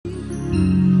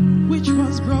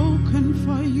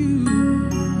you.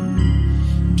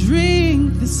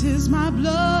 Drink, this is my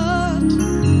blood,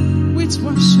 which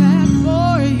was shed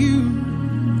for you.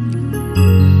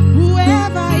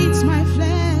 Whoever eats my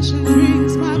flesh and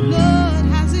drinks my blood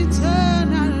has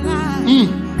eternal life.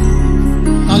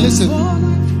 Now listen.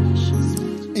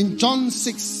 In John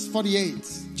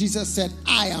 6:48, Jesus said,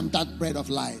 I am that bread of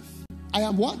life. I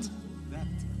am what?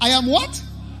 I am what?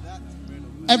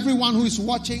 Everyone who is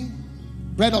watching,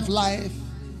 bread of life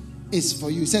is for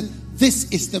you. He said, this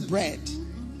is the bread.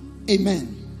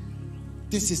 Amen.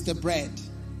 This is the bread.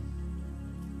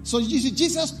 So you see,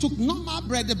 Jesus took normal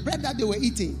bread, the bread that they were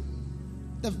eating,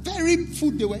 the very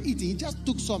food they were eating. He just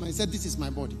took some and said, this is my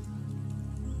body.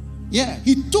 Yeah,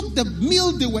 he took the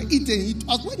meal they were eating.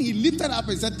 When he lifted up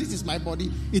and said, this is my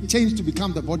body, it changed to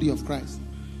become the body of Christ.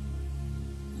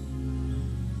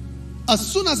 As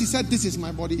soon as he said, this is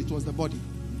my body, it was the body.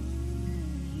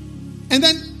 And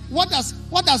then what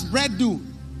does bread do?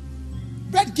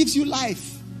 Bread gives you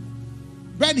life.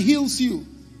 Bread heals you.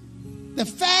 The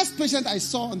first patient I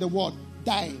saw on the ward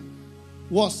dying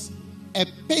was a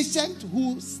patient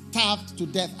who starved to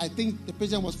death. I think the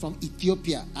patient was from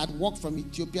Ethiopia. I'd walked from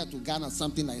Ethiopia to Ghana,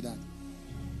 something like that.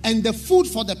 And the food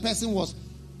for the person was,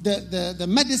 the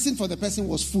medicine for the person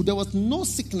was food. There was no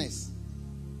sickness.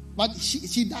 But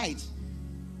she died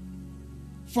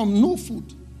from no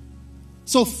food.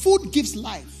 So food gives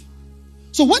life.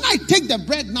 So when I take the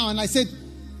bread now and I said,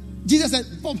 Jesus said,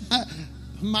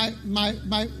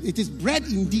 it is bread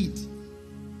indeed.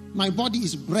 My body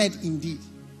is bread indeed.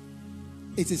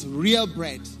 It is real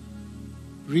bread.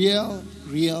 Real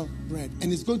bread.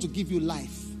 And it's going to give you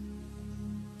life.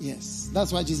 Yes.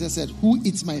 That's why Jesus said, who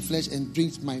eats my flesh and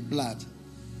drinks my blood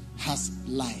has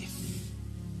life.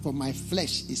 For my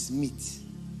flesh is meat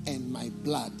and my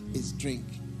blood is drink.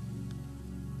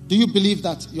 Do you believe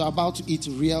that you are about to eat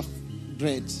real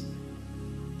bread?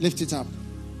 Lift it up.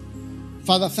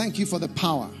 Father, thank you for the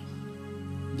power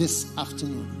this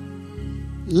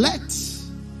afternoon. Let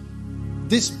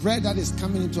this bread that is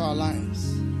coming into our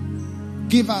lives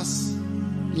give us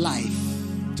life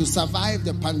to survive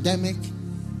the pandemic,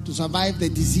 to survive the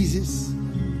diseases,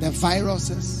 the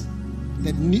viruses,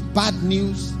 the bad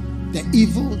news, the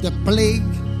evil, the plague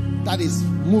that is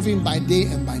moving by day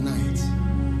and by night.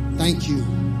 Thank you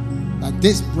that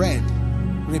this bread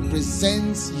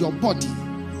represents your body.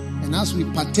 And as we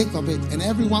partake of it, and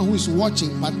everyone who is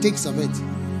watching partakes of it,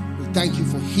 we thank you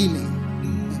for healing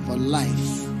and for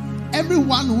life.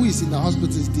 Everyone who is in the hospital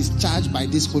is discharged by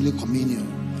this Holy Communion.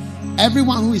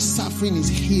 Everyone who is suffering is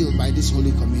healed by this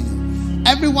Holy Communion.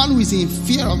 Everyone who is in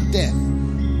fear of death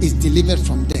is delivered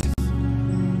from death.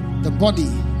 The body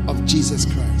of Jesus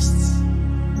Christ.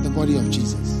 The body of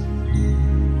Jesus.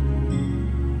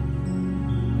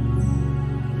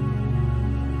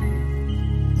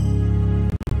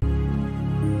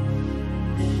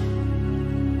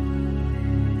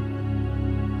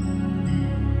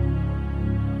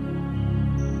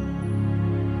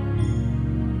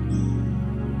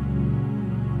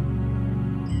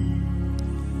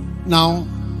 Now,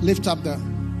 lift up the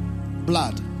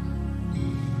blood.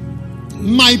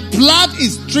 My blood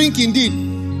is drink indeed.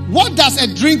 What does a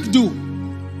drink do?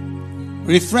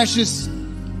 Refreshes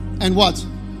and what?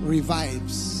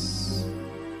 Revives.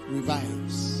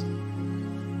 Revives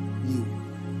you.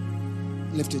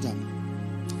 Lift it up.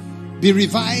 Be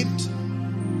revived.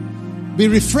 Be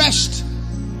refreshed.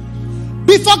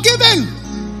 Be forgiven.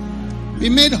 Be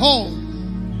made whole.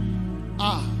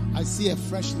 I see a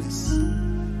freshness.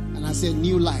 And I see a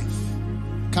new life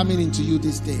coming into you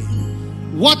this day.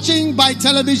 Watching by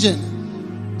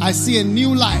television, I see a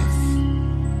new life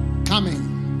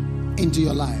coming into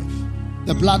your life.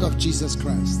 The blood of Jesus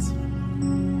Christ.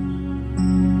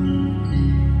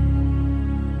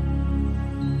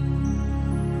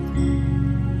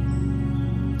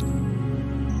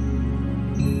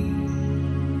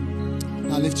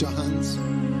 Now lift your hands.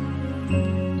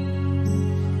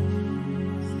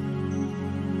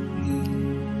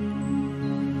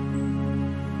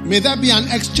 May there be an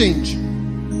exchange.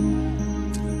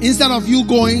 Instead of you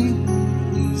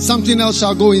going, something else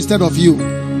shall go instead of you.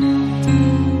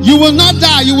 You will not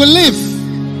die, you will live.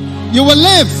 You will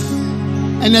live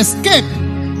and escape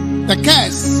the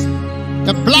curse,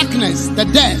 the blackness, the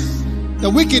death, the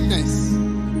wickedness.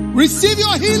 Receive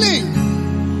your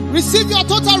healing. Receive your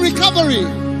total recovery.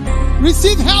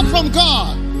 Receive help from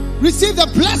God. Receive the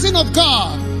blessing of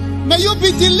God. May you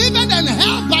be delivered and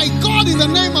helped by God in the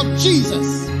name of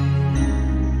Jesus.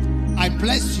 I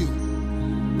bless you.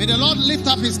 May the Lord lift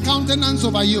up his countenance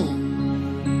over you.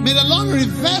 May the Lord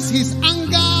reverse his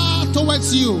anger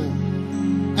towards you.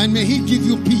 And may he give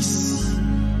you peace.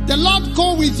 The Lord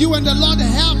go with you and the Lord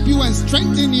help you and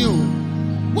strengthen you.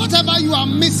 Whatever you are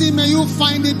missing, may you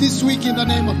find it this week in the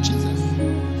name of Jesus.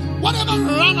 Whatever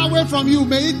ran away from you,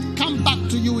 may it come back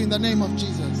to you in the name of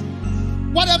Jesus.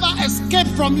 Whatever escaped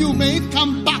from you, may it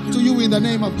come back to you in the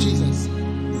name of Jesus.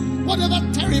 Whatever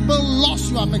terrible loss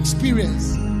you have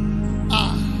experienced,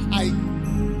 I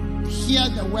hear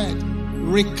the word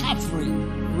recovery,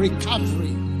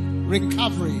 recovery,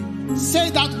 recovery. Say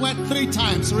that word 3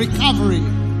 times. Recovery,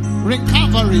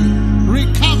 recovery,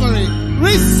 recovery.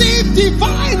 Receive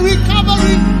divine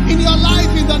recovery in your life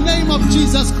in the name of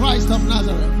Jesus Christ of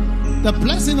Nazareth. The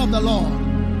blessing of the Lord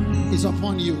is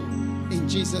upon you in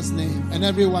Jesus' name. And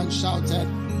everyone shouted,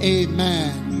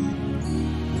 Amen.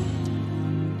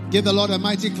 Give the Lord a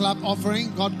mighty clap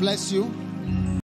offering. God bless you.